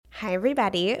Hi,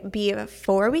 everybody.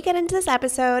 Before we get into this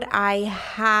episode, I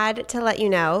had to let you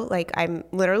know, I'm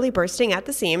literally bursting at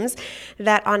the seams,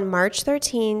 that on March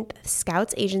 13th,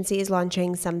 Scouts Agency is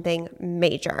launching something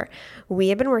major. We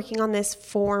have been working on this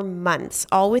for months,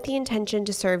 all with the intention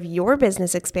to serve your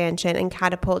business expansion and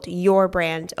catapult your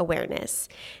brand awareness.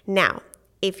 Now,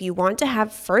 if you want to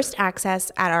have first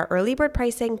access at our early bird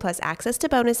pricing plus access to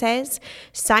bonuses,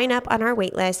 sign up on our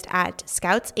waitlist at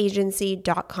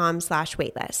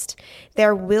scoutsagency.com/waitlist.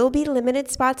 There will be limited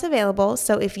spots available,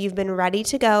 so if you've been ready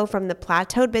to go from the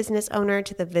plateaued business owner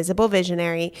to the visible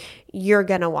visionary, you're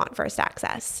going to want first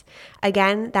access.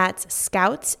 Again, that's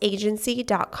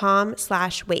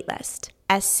scoutsagency.com/waitlist.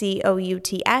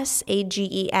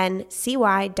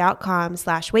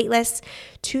 scoutsagency.com/waitlist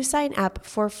to sign up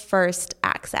for first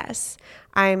access.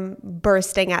 I'm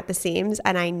bursting at the seams,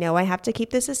 and I know I have to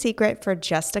keep this a secret for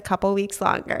just a couple weeks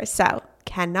longer, so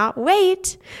cannot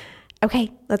wait.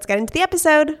 Okay, let's get into the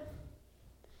episode.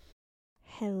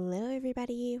 Hello,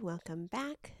 everybody. Welcome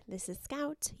back. This is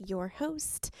Scout, your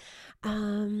host.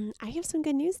 I have some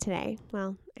good news today.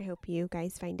 Well, I hope you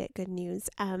guys find it good news.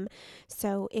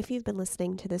 So if you've been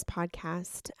listening to this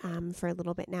podcast for a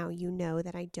little bit now, you know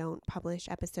that I don't publish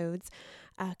episodes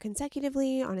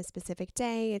consecutively on a specific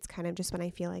day. It's kind of just when I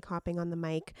feel like hopping on the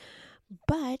mic.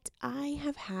 But I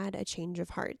have had a change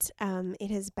of heart.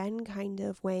 It has been kind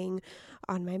of weighing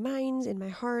on my mind, in my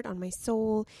heart, on my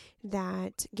soul,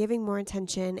 that giving more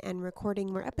attention and recording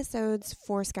more episodes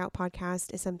for Scout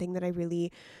Podcast is something that I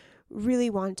really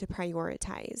want to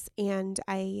prioritize. And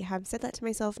I have said that to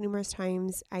myself numerous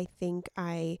times. I think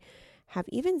I have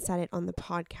even said it on the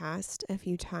podcast a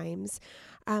few times.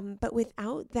 But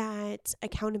without that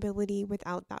accountability,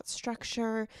 without that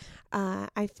structure,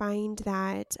 I find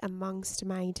that amongst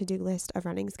my to-do list of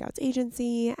running Scouts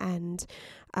Agency and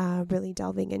really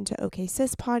delving into OK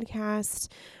Sis podcast,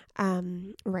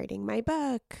 writing my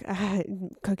book,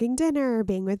 cooking dinner,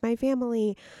 being with my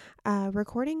family,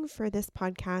 recording for this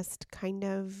podcast kind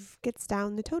of gets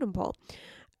down the totem pole.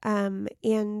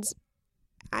 And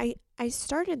I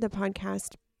started the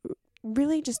podcast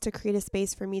really just to create a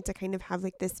space for me to kind of have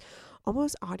like this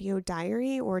almost audio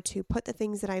diary, or to put the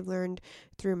things that I've learned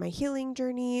through my healing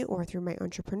journey or through my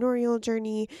entrepreneurial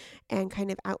journey and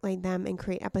kind of outline them and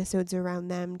create episodes around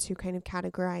them to kind of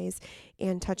categorize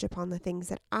and touch upon the things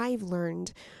that I've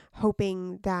learned,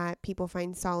 hoping that people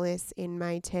find solace in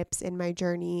my tips, in my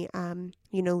journey,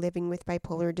 living with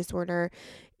bipolar disorder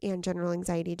and general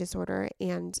anxiety disorder.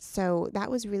 And so that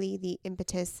was really the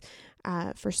impetus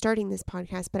for starting this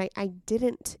podcast. But I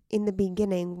didn't in the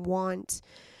beginning want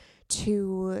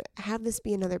to have this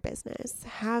be another business,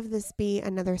 have this be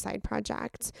another side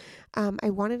project. I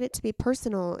wanted it to be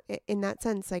personal in that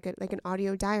sense, like an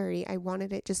audio diary. I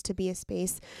wanted it just to be a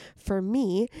space for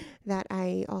me that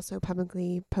I also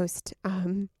publicly post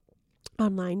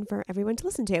online for everyone to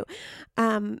listen to.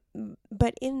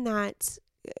 But in that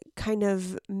kind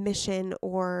of mission,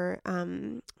 or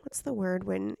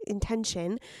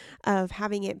intention of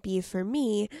having it be for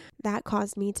me, that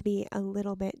caused me to be a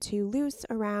little bit too loose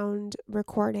around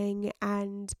recording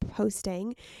and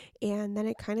posting, and then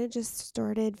it kind of just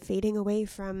started fading away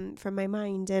from my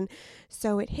mind. And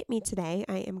so it hit me today.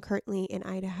 I am currently in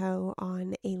Idaho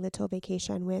on a little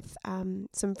vacation with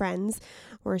some friends.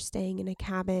 We're staying in a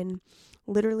cabin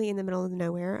literally in the middle of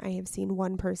nowhere. I have seen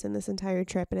one person this entire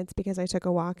trip, and it's because I took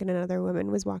a walk and another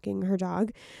woman was walking her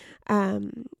dog.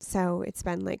 So it's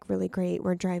been like really great.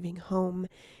 We're driving home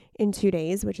in 2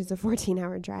 days, which is a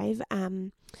 14-hour drive.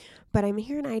 But I'm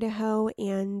here in Idaho,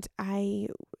 and I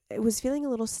was feeling a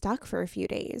little stuck for a few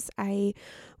days. I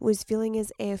was feeling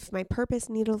as if my purpose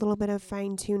needed a little bit of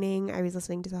fine tuning. I was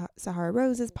listening to Sahara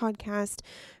Rose's podcast,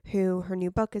 her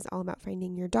new book is all about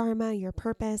finding your dharma, your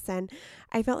purpose. And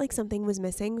I felt like something was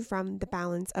missing from the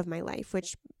balance of my life,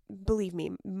 which, believe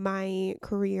me, my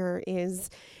career is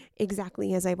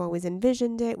exactly as I've always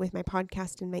envisioned it, with my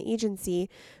podcast and my agency,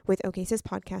 with OK Sis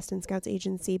podcast and Scouts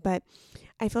Agency. But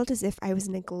I felt as if I was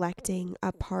neglecting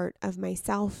a part of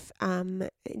myself,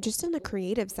 just in a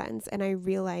creative sense. And I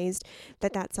realized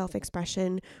that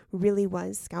self-expression really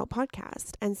was Scout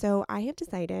Podcast. And so I have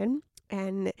decided,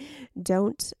 and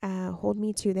don't hold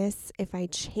me to this if I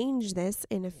change this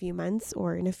in a few months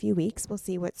or in a few weeks. We'll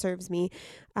see what serves me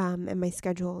and my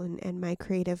schedule and my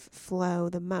creative flow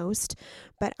the most.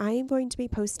 But I am going to be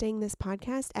posting this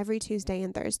podcast every Tuesday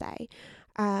and Thursday.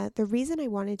 The reason I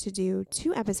wanted to do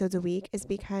 2 episodes a week is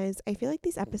because I feel like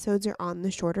these episodes are on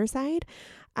the shorter side.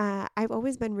 I've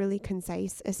always been really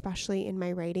concise, especially in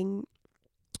my writing.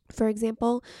 For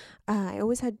example, I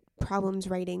always had problems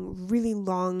writing really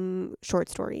long short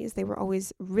stories. They were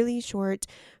always really short,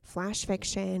 flash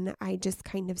fiction. I just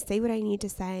kind of say what I need to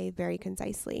say very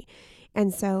concisely.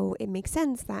 And so it makes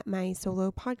sense that my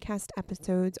solo podcast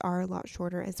episodes are a lot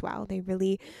shorter as well. They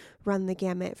really run the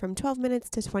gamut from 12 minutes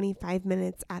to 25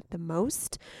 minutes at the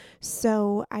most.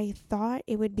 So I thought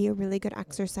it would be a really good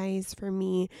exercise for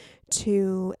me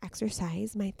to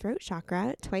exercise my throat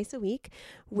chakra twice a week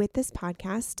with this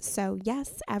podcast. So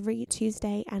yes, every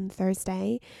Tuesday and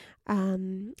Thursday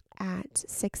at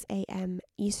 6 a.m.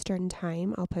 Eastern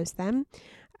time, I'll post them.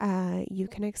 You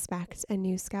can expect a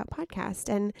new Scout podcast.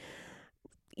 And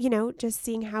just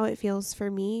seeing how it feels for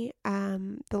me.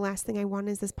 The last thing I want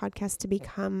is this podcast to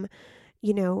become,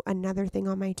 another thing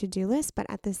on my to-do list. But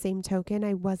at the same token,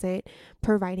 I wasn't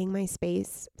providing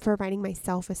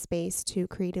myself a space to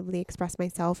creatively express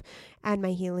myself and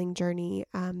my healing journey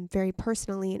very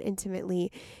personally and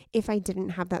intimately if I didn't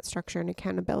have that structure and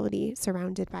accountability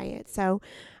surrounded by it. So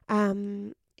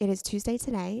it is Tuesday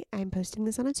today. I'm posting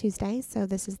this on a Tuesday. So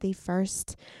this is the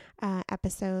first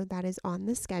episode that is on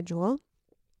the schedule.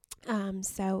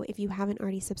 So if you haven't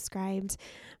already subscribed,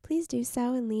 please do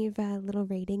so and leave a little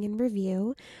rating and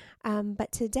review.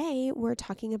 But today we're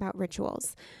talking about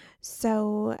rituals.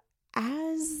 So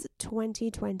as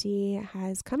 2020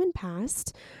 has come and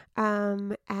passed,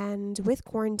 and with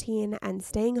quarantine and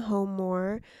staying home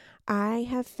more, I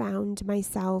have found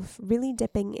myself really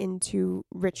dipping into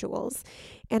rituals.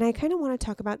 And I kind of want to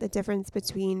talk about the difference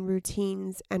between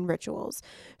routines and rituals.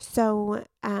 So,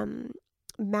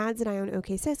 Mads and I on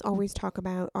OK Sis always talk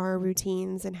about our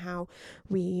routines and how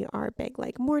we are big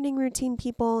morning routine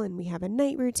people and we have a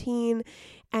night routine.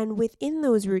 And within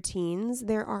those routines,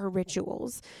 there are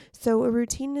rituals. So a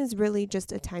routine is really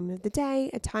just a time of the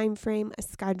day, a time frame, a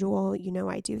schedule.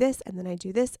 I do this and then I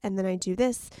do this and then I do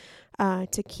this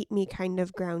to keep me kind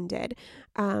of grounded.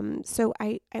 So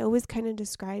I always kind of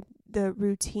describe the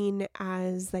routine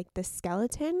as the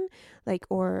skeleton,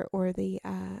 or the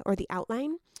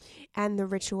outline, and the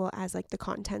ritual as the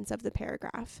contents of the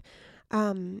paragraph.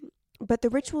 But the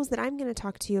rituals that I'm going to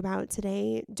talk to you about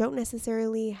today don't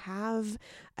necessarily have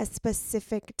a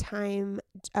specific time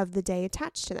of the day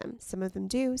attached to them. Some of them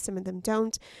do, some of them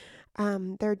don't.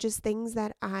 They're just things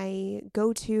that I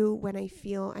go to when I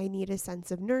feel I need a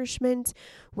sense of nourishment,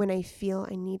 when I feel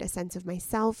I need a sense of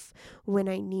myself, when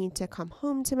I need to come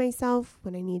home to myself,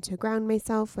 when I need to ground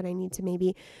myself, when I need to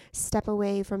maybe step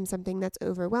away from something that's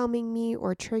overwhelming me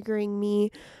or triggering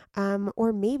me,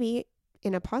 or maybe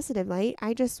in a positive light,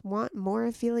 I just want more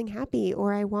of feeling happy,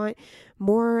 or I want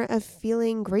more of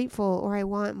feeling grateful, or I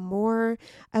want more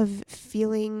of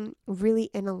feeling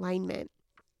really in alignment.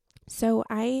 So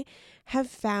I have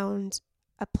found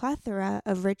a plethora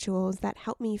of rituals that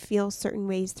help me feel certain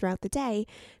ways throughout the day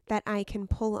that I can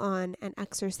pull on and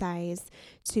exercise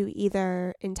to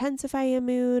either intensify a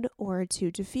mood or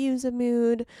to diffuse a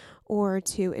mood or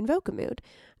to invoke a mood.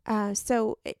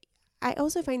 I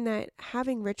also find that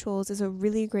having rituals is a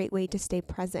really great way to stay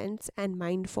present and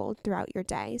mindful throughout your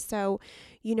day. So,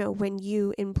 when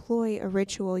you employ a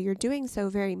ritual, you're doing so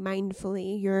very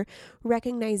mindfully. You're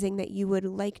recognizing that you would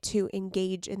like to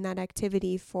engage in that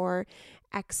activity for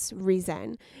X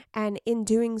reason. And in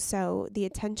doing so, the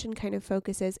attention kind of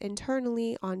focuses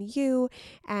internally on you,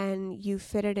 and you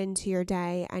fit it into your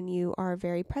day, and you are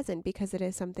very present because it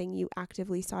is something you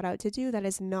actively sought out to do that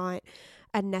is not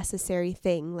a necessary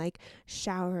thing like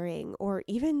showering or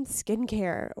even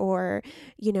skincare or,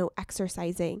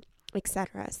 exercising,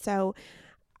 etc. So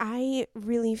I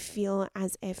really feel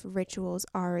as if rituals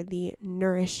are the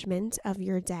nourishment of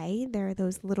your day. They're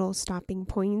those little stopping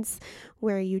points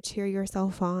where you cheer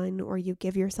yourself on, or you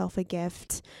give yourself a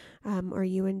gift, or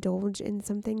you indulge in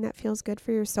something that feels good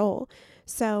for your soul.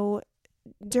 So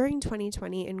during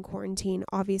 2020 in quarantine,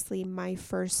 obviously my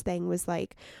first thing was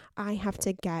I have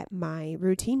to get my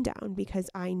routine down,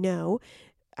 because I know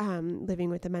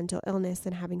living with a mental illness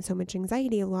and having so much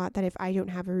anxiety a lot that if I don't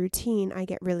have a routine, I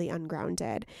get really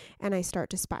ungrounded and I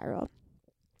start to spiral.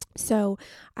 So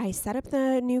I set up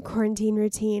the new quarantine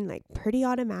routine pretty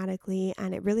automatically,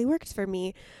 and it really worked for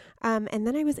me. And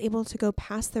then I was able to go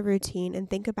past the routine and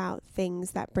think about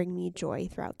things that bring me joy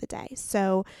throughout the day.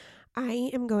 So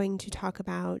I am going to talk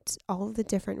about all of the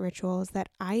different rituals that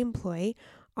I employ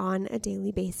on a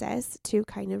daily basis to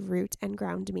kind of root and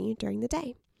ground me during the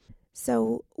day.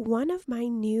 So one of my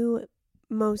new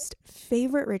most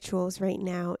favorite rituals right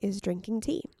now is drinking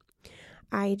tea.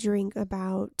 I drink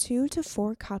about 2 to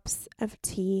 4 cups of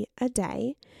tea a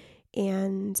day.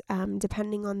 And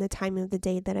depending on the time of the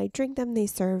day that I drink them, they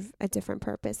serve a different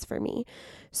purpose for me.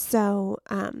 So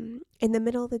in the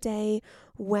middle of the day,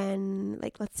 when,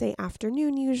 like, let's say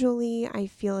afternoon, usually I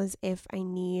feel as if I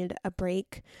need a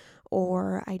break,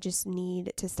 or I just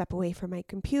need to step away from my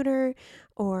computer,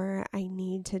 or I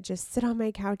need to just sit on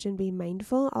my couch and be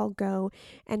mindful, I'll go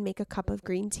and make a cup of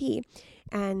green tea.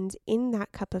 And in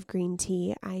that cup of green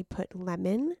tea, I put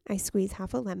lemon. I squeeze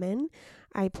half a lemon.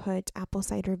 I put apple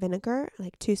cider vinegar,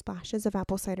 like 2 splashes of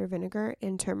apple cider vinegar,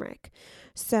 and turmeric.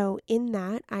 So in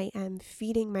that, I am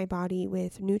feeding my body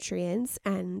with nutrients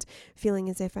and feeling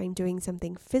as if I'm doing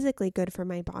something physically good for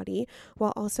my body,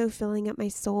 while also filling up my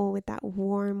soul with that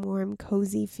warm,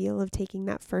 cozy feel of taking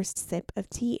that first sip of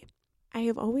tea. I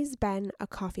have always been a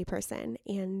coffee person,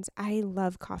 and I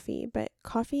love coffee, but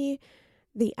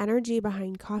the energy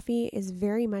behind coffee is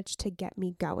very much to get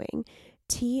me going.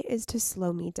 Tea is to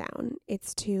slow me down.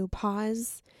 It's to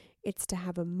pause. It's to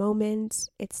have a moment.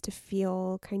 It's to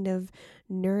feel kind of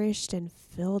nourished and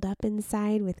filled up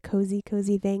inside with cozy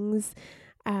things.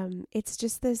 It's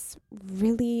just this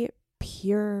really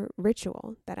pure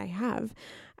ritual that I have.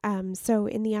 So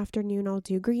in the afternoon, I'll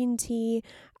do green tea.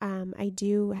 I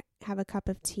do have a cup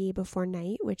of tea before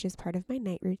night, which is part of my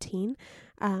night routine,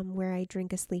 where I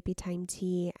drink a sleepy time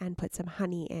tea and put some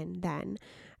honey in then.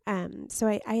 So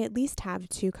I at least have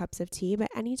 2 cups of tea, but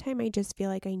anytime I just feel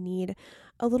like I need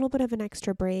a little bit of an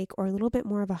extra break or a little bit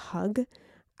more of a hug,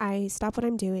 I stop what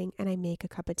I'm doing and I make a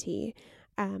cup of tea.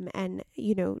 And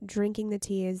drinking the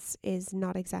tea is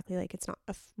not exactly, like, it's not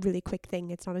a really quick thing.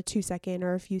 It's not a 2-second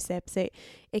or a few sips. It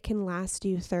can last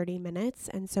you 30 minutes.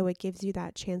 And so it gives you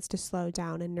that chance to slow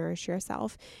down and nourish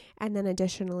yourself. And then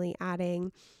additionally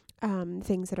adding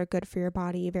things that are good for your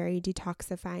body, very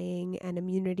detoxifying and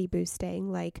immunity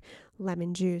boosting, like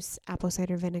lemon juice, apple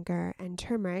cider vinegar, and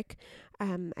turmeric.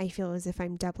 I feel as if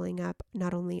I'm doubling up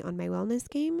not only on my wellness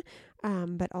game,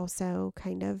 but also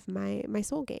kind of my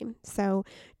soul game. So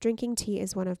drinking tea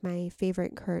is one of my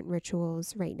favorite current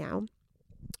rituals right now.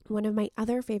 One of my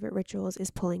other favorite rituals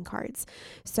is pulling cards.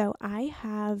 So I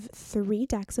have 3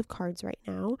 decks of cards right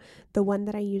now. The one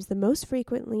that I use the most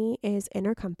frequently is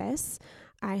Inner Compass.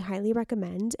 I highly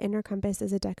recommend. Inner Compass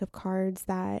is a deck of cards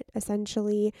that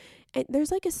essentially,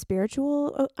 there's like a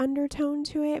spiritual undertone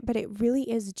to it, but it really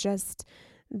is just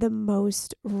the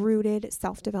most rooted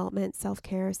self-development,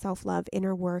 self-care, self-love,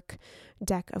 inner work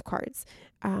deck of cards.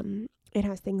 It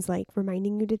has things like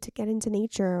reminding you to get into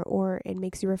nature, or it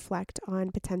makes you reflect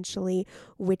on potentially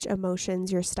which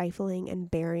emotions you're stifling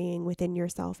and burying within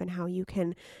yourself, and how you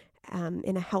can,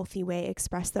 in a healthy way,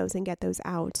 express those and get those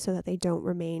out so that they don't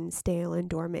remain stale and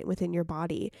dormant within your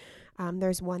body.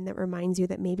 There's one that reminds you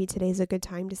that maybe today's a good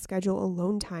time to schedule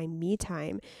alone time, me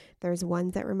time. There's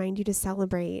ones that remind you to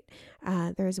celebrate.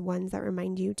 There's ones that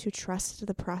remind you to trust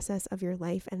the process of your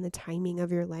life and the timing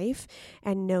of your life,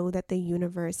 and know that the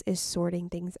universe is sorting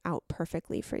things out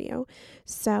perfectly for you.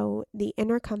 So the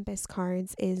Inner Compass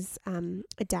cards is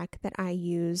a deck that I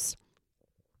use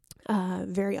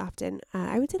very often.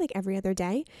 I would say like every other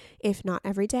day, if not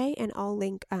every day, and I'll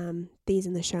link these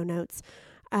in the show notes.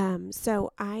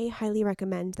 So I highly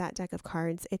recommend that deck of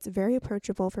cards. It's very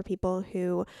approachable for people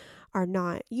who are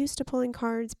not used to pulling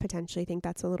cards, potentially think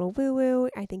that's a little woo-woo.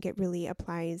 I think it really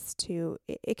applies to,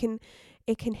 it can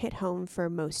hit home for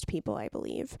most people, I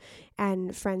believe.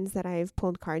 And friends that I've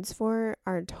pulled cards for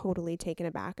are totally taken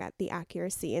aback at the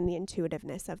accuracy and the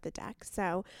intuitiveness of the deck.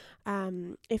 So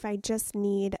if I just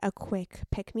need a quick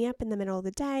pick-me-up in the middle of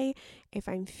the day, if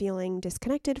I'm feeling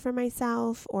disconnected from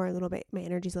myself, or my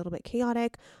energy's a little bit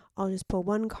chaotic, I'll just pull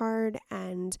one card,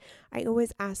 and I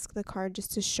always ask the card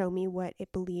just to show me what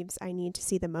it believes I need to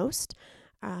see the most.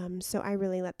 So I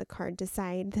really let the card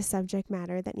decide the subject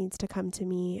matter that needs to come to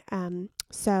me.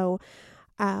 So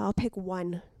I'll pick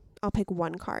one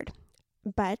card.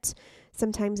 But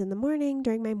sometimes in the morning,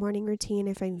 during my morning routine,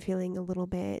 if I'm feeling a little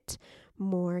bit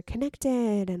more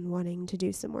connected and wanting to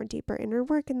do some more deeper inner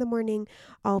work in the morning,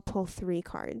 I'll pull 3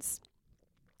 cards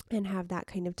and have that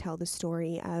kind of tell the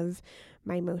story of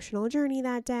my emotional journey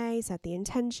that day, set the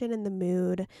intention and the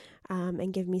mood,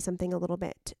 and give me something a little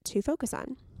bit to focus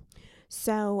on.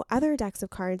 So other decks of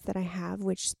cards that I have,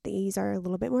 which these are a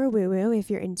little bit more woo-woo if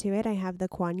you're into it, I have the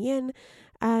Kuan Yin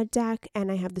deck,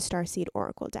 and I have the Starseed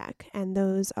Oracle deck. And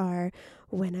those are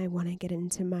when I want to get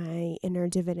into my inner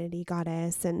divinity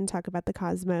goddess and talk about the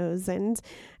cosmos and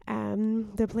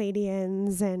the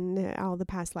Pleiadians and all the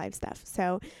past life stuff.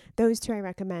 So those 2 I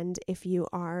recommend if you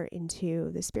are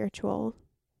into the spiritual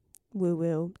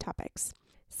woo-woo topics.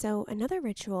 So, another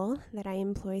ritual that I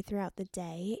employ throughout the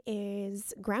day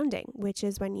is grounding, which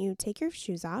is when you take your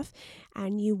shoes off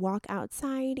and you walk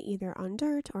outside, either on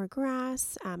dirt or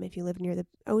grass. If you live near the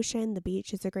ocean, the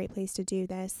beach is a great place to do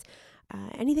this.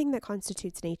 Anything that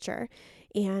constitutes nature.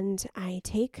 And I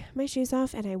take my shoes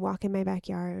off and I walk in my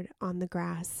backyard on the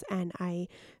grass, and I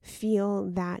feel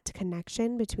that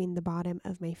connection between the bottom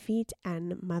of my feet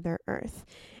and Mother Earth.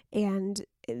 And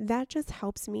that just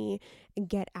helps me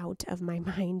get out of my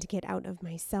mind, get out of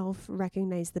myself,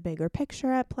 recognize the bigger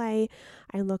picture at play.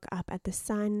 I look up at the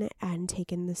sun and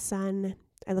take in the sun.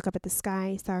 I look up at the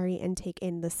sky, and take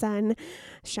in the sun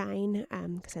shine,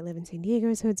 because I live in San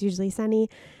Diego, so it's usually sunny.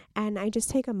 And I just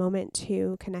take a moment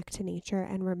to connect to nature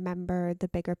and remember the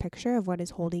bigger picture of what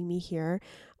is holding me here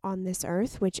on this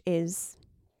earth, which is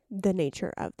the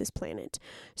nature of this planet.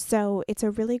 So it's a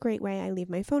really great way. I leave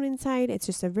my phone inside. It's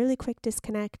just a really quick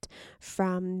disconnect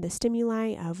from the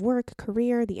stimuli of work,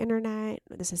 career, the internet,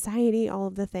 the society, all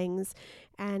of the things.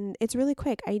 And it's really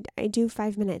quick. I do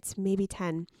 5 minutes, maybe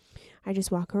 10. I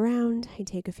just walk around, I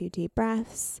take a few deep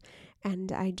breaths,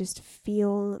 and I just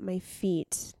feel my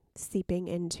feet seeping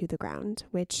into the ground,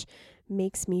 which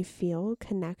makes me feel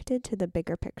connected to the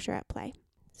bigger picture at play.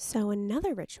 So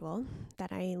another ritual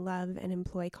that I love and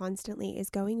employ constantly is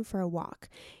going for a walk.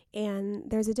 And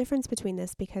there's a difference between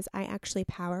this because I actually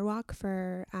power walk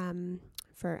for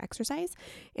exercise.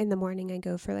 In the morning, I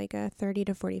go for like a 30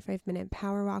 to 45 minute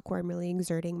power walk where I'm really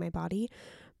exerting my body.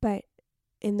 But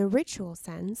in the ritual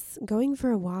sense, going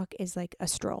for a walk is like a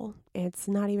stroll. It's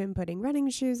not even putting running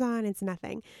shoes on. It's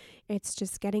nothing. It's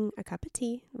just getting a cup of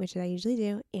tea, which I usually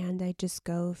do, and I just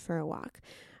go for a walk.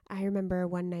 I remember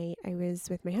one night I was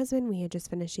with my husband. We had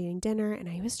just finished eating dinner and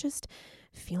I was just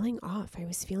feeling off. I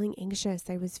was feeling anxious.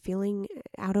 I was feeling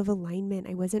out of alignment.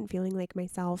 I wasn't feeling like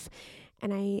myself.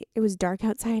 And it was dark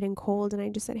outside and cold. And I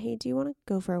just said, "Hey, do you want to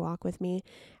go for a walk with me?"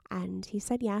 And he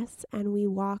said yes. And we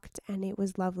walked and it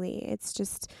was lovely. It's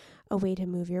just a way to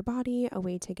move your body, a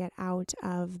way to get out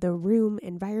of the room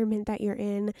environment that you're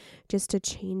in, just to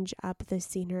change up the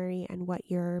scenery and what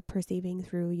you're perceiving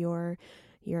through your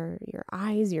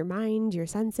eyes, your mind, your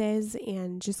senses,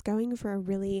 and just going for a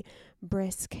really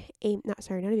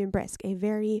a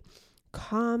very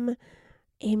calm,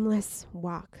 aimless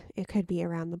walk. It could be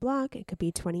around the block, it could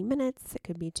be 20 minutes, it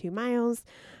could be 2 miles,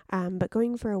 but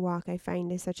going for a walk I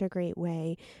find is such a great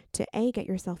way to A, get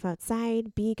yourself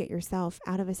outside, B, get yourself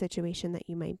out of a situation that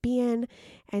you might be in,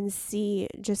 and C,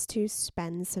 just to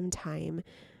spend some time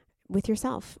with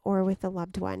yourself or with a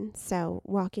loved one. So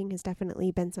walking has definitely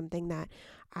been something that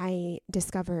I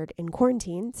discovered in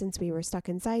quarantine. Since we were stuck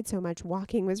inside so much,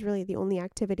 walking was really the only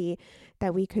activity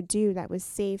that we could do that was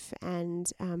safe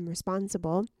and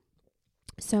responsible.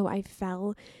 So I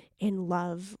fell in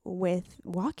love with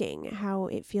walking, how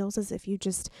it feels as if you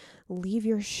just leave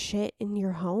your shit in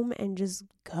your home and just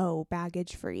go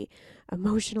baggage free,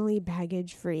 emotionally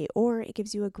baggage free, or it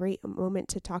gives you a great moment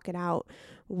to talk it out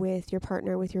with your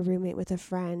partner, with your roommate, with a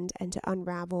friend, and to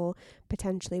unravel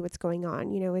potentially what's going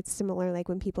on. You know, it's similar like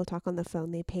when people talk on the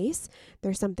phone, they pace.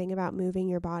 There's something about moving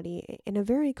your body in a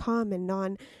very calm and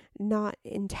not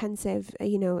intensive,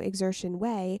 exertion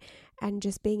way, and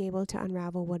just being able to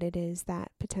unravel what it is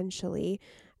that potentially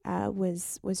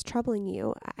was troubling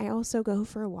you. I also go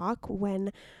for a walk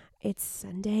when it's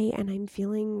Sunday and I'm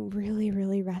feeling really,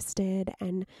 really rested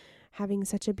and having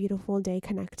such a beautiful day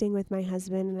connecting with my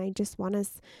husband. And I just want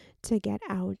us to get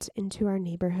out into our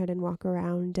neighborhood and walk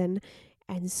around and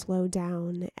slow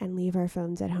down and leave our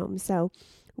phones at home. So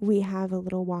we have a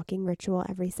little walking ritual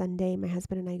every Sunday. My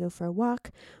husband and I go for a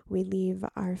walk. We leave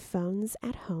our phones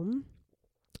at home,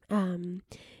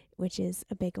 which is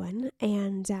a big one.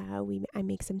 And I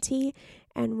make some tea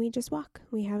and we just walk.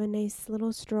 We have a nice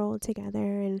little stroll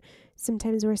together, and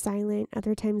sometimes we're silent.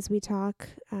 Other times we talk.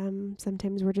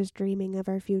 Sometimes we're just dreaming of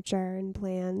our future and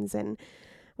plans,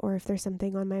 or if there's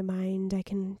something on my mind, I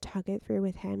can talk it through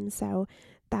with him. So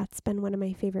that's been one of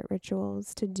my favorite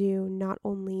rituals to do, not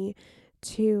only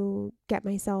to get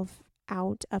myself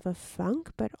out of a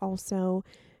funk, but also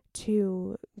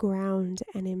to ground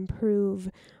and improve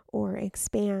or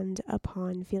expand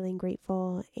upon feeling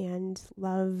grateful and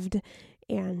loved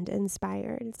and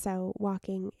inspired. So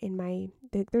walking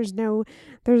there's no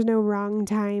wrong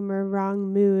time or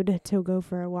wrong mood to go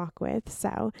for a walk with.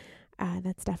 So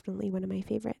that's definitely one of my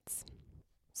favorites.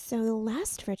 So the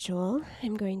last ritual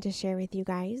I'm going to share with you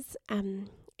guys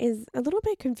is a little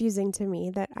bit confusing to me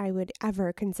that I would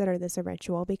ever consider this a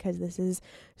ritual, because this is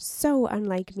so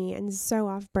unlike me and so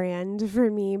off-brand for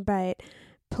me, but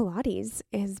Pilates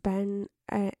has been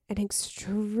an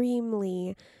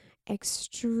extremely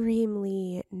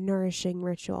extremely nourishing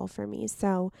ritual for me.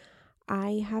 So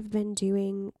I have been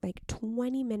doing like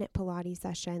 20-minute Pilates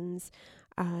sessions.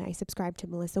 I subscribe to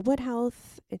Melissa Wood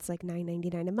Health. It's like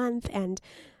 $9.99 a month. And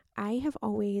I have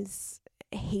always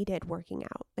hated working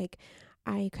out. Like,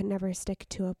 I could never stick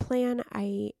to a plan.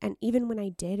 And even when I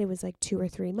did, it was like 2 or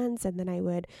 3 months, and then I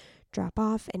would drop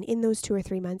off. And in those 2 or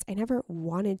 3 months, I never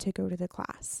wanted to go to the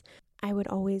class. I would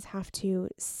always have to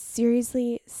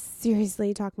seriously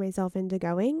talk myself into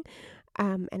going.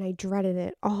 And I dreaded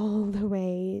it all the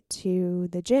way to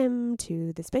the gym,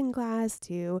 to the spin class,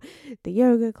 to the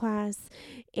yoga class.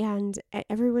 And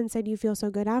everyone said, you feel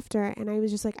so good after. And I was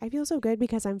just like, I feel so good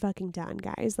because I'm fucking done,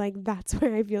 guys. Like, that's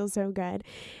where I feel so good.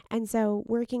 And so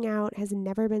working out has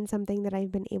never been something that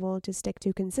I've been able to stick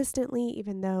to consistently,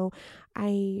 even though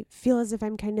I feel as if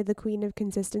I'm kind of the queen of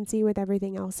consistency with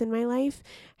everything else in my life.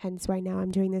 Hence why now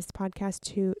I'm doing this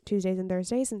podcast Tuesdays and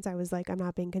Thursdays, since I was like, I'm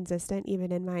not being consistent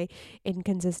even in my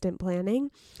inconsistent planning.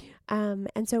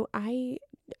 And so I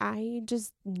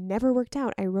just never worked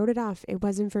out. I wrote it off. It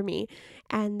wasn't for me.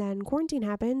 And then quarantine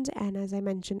happened. And as I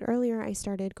mentioned earlier, I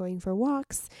started going for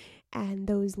walks, and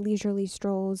those leisurely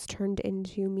strolls turned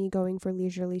into me going for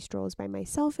leisurely strolls by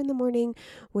myself in the morning,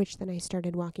 which then I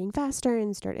started walking faster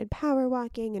and started power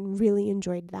walking and really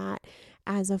enjoyed that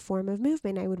as a form of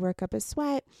movement. I would work up a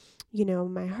sweat,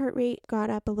 my heart rate got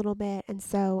up a little bit. And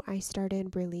so I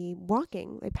started really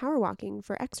walking, like power walking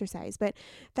for exercise. But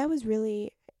that was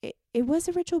really, it was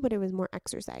a ritual, but it was more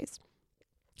exercise.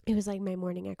 It was like my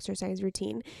morning exercise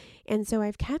routine. And so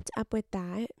I've kept up with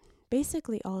that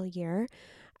basically all year.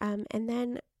 And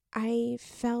then I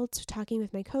felt, talking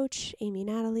with my coach, Amy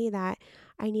Natalie, that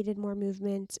I needed more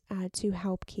movement to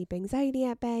help keep anxiety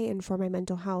at bay and for my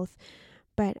mental health.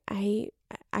 But I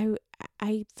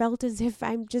felt as if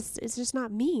it's just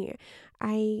not me.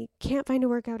 I can't find a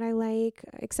workout I like,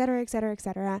 et cetera, et cetera, et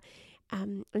cetera,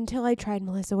 until I tried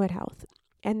Melissa Wood Health.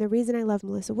 And the reason I love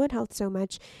Melissa Wood Health so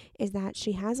much is that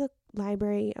she has a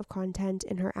library of content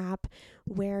in her app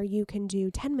where you can do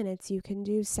 10 minutes, you can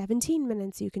do 17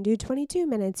 minutes, you can do 22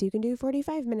 minutes, you can do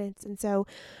 45 minutes. And so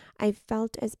I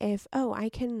felt as if, I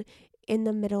can, in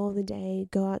the middle of the day,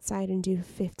 go outside and do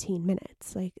 15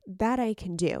 minutes. Like, that I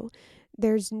can do.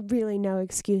 There's really no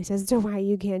excuse as to why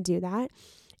you can't do that.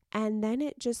 And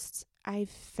then I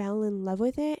fell in love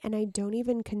with it, and I don't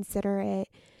even consider it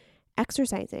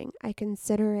exercising. I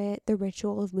consider it the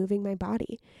ritual of moving my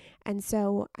body. And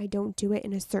so I don't do it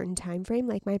in a certain time frame.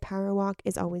 Like, my power walk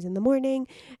is always in the morning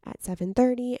at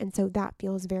 7:30. And so that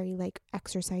feels very like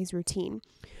exercise routine.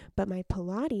 But my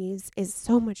Pilates is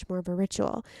so much more of a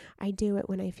ritual. I do it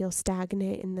when I feel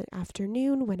stagnant in the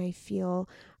afternoon, when I feel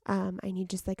I need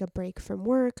just like a break from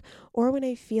work, or when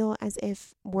I feel as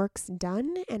if work's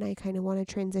done and I kind of want to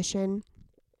transition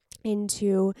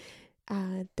into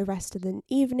the rest of the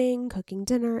evening, cooking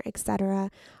dinner,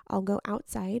 etc. I'll go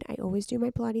outside. I always do my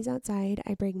Pilates outside.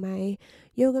 I bring my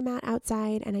yoga mat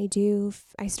outside, and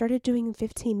I started doing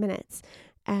 15 minutes.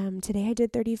 Today I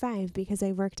did 35 because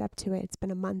I worked up to it. It's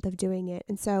been a month of doing it.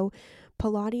 And so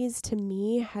Pilates to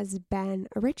me has been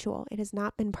a ritual. It has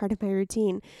not been part of my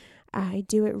routine. I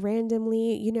do it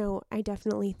randomly. I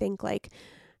definitely think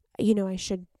I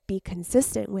should be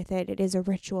consistent with it. It is a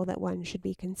ritual that one should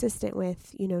be consistent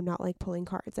with, not like pulling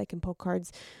cards. I can pull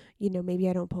cards, maybe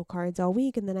I don't pull cards all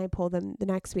week and then I pull them the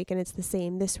next week and it's the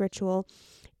same. This ritual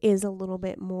is a little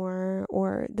bit more,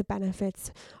 or the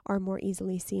benefits are more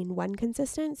easily seen when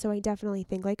consistent. So I definitely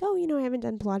think I haven't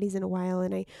done Pilates in a while,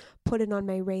 and I put it on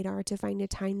my radar to find a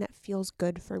time that feels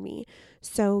good for me.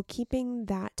 So keeping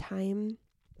that time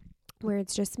where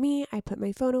it's just me, I put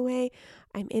my phone away,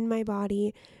 I'm in my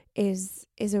body, is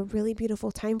a really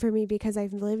beautiful time for me, because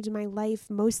I've lived my life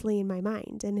mostly in my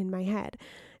mind and in my head.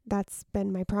 That's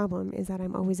been my problem, is that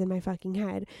I'm always in my fucking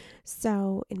head.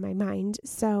 So in my mind.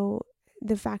 So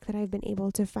the fact that I've been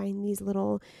able to find these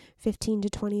little 15 to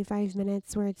 25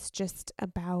 minutes where it's just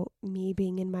about me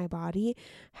being in my body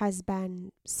has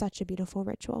been such a beautiful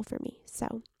ritual for me.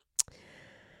 So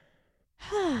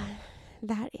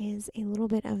that is a little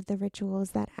bit of the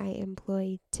rituals that I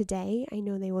employ today. I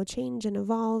know they will change and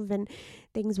evolve, and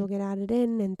things will get added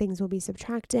in and things will be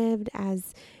subtracted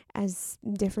as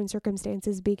different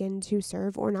circumstances begin to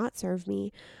serve or not serve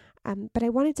me. But I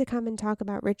wanted to come and talk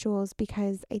about rituals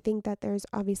because I think that there's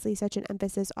obviously such an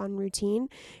emphasis on routine,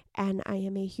 and I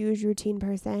am a huge routine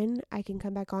person. I can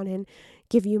come back on and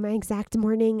give you my exact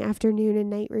morning, afternoon,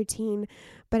 and night routine,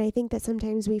 but I think that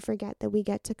sometimes we forget that we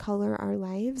get to color our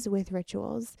lives with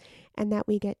rituals, and that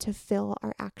we get to fill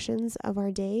our actions of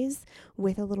our days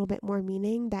with a little bit more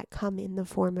meaning that come in the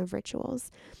form of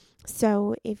rituals.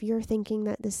 So if you're thinking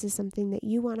that this is something that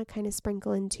you want to kind of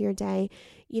sprinkle into your day,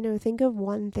 think of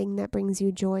one thing that brings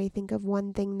you joy. Think of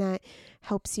one thing that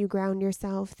helps you ground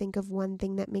yourself. Think of one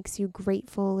thing that makes you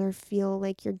grateful or feel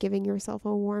like you're giving yourself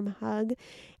a warm hug,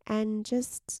 and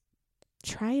just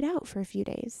try it out for a few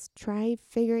days. Try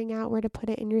figuring out where to put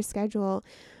it in your schedule,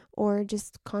 or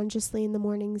just consciously in the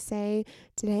morning say,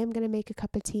 today I'm going to make a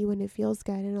cup of tea when it feels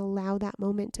good, and allow that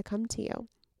moment to come to you.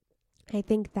 I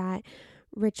think that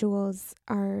rituals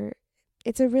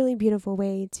it's a really beautiful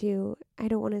way to, I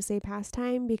don't want to say pass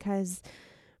time, because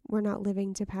we're not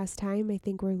living to pass time. I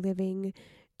think we're living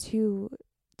to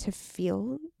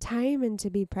feel time and to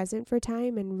be present for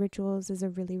time, and rituals is a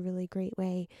really, really great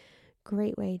way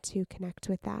to connect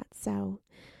with that. So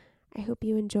I hope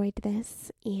you enjoyed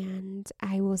this, and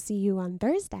I will see you on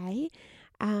Thursday.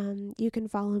 You can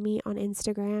follow me on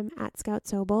Instagram at Scout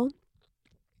Sobel,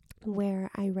 where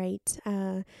I write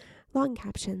long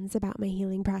captions about my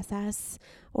healing process,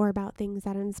 or about things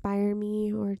that inspire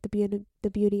me, or the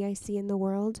beauty I see in the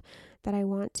world that I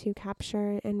want to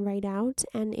capture and write out.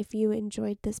 And if you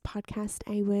enjoyed this podcast,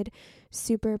 I would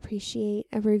super appreciate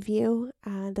a review.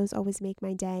 Those always make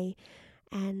my day.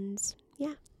 And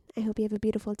yeah, I hope you have a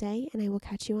beautiful day, and I will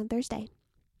catch you on Thursday.